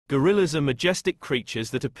Gorillas are majestic creatures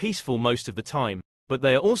that are peaceful most of the time, but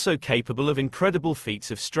they are also capable of incredible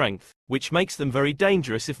feats of strength, which makes them very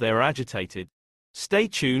dangerous if they are agitated. Stay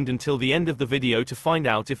tuned until the end of the video to find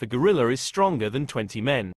out if a gorilla is stronger than 20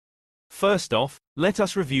 men. First off, let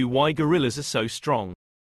us review why gorillas are so strong.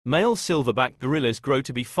 Male silverback gorillas grow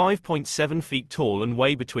to be 5.7 feet tall and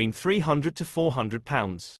weigh between 300 to 400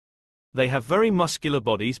 pounds. They have very muscular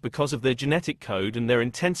bodies because of their genetic code and their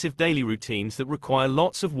intensive daily routines that require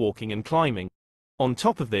lots of walking and climbing. On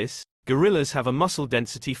top of this, gorillas have a muscle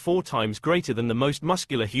density 4 times greater than the most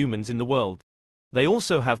muscular humans in the world. They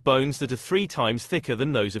also have bones that are 3 times thicker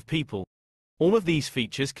than those of people. All of these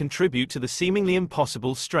features contribute to the seemingly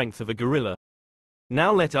impossible strength of a gorilla.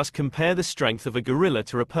 Now let us compare the strength of a gorilla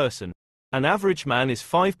to a person. An average man is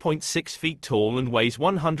 5.6 feet tall and weighs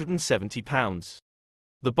 170 pounds.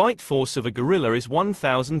 The bite force of a gorilla is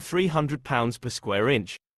 1,300 pounds per square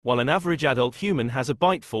inch, while an average adult human has a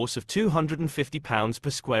bite force of 250 pounds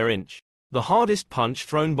per square inch. The hardest punch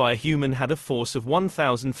thrown by a human had a force of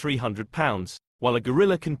 1,300 pounds, while a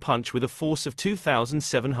gorilla can punch with a force of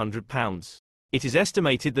 2,700 pounds. It is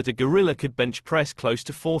estimated that a gorilla could bench press close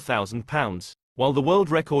to 4,000 pounds, while the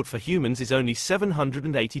world record for humans is only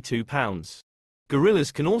 782 pounds.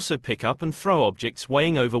 Gorillas can also pick up and throw objects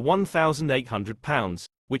weighing over 1,800 pounds,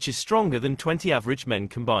 which is stronger than 20 average men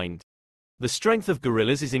combined. The strength of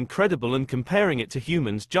gorillas is incredible, and comparing it to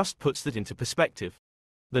humans just puts that into perspective.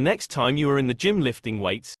 The next time you are in the gym lifting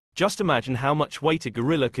weights, just imagine how much weight a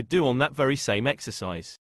gorilla could do on that very same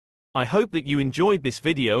exercise. I hope that you enjoyed this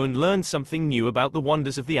video and learned something new about the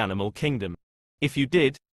wonders of the animal kingdom. If you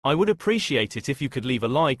did, I would appreciate it if you could leave a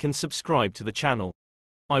like and subscribe to the channel.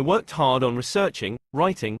 I worked hard on researching,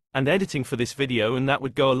 writing, and editing for this video, and that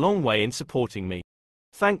would go a long way in supporting me.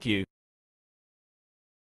 Thank you.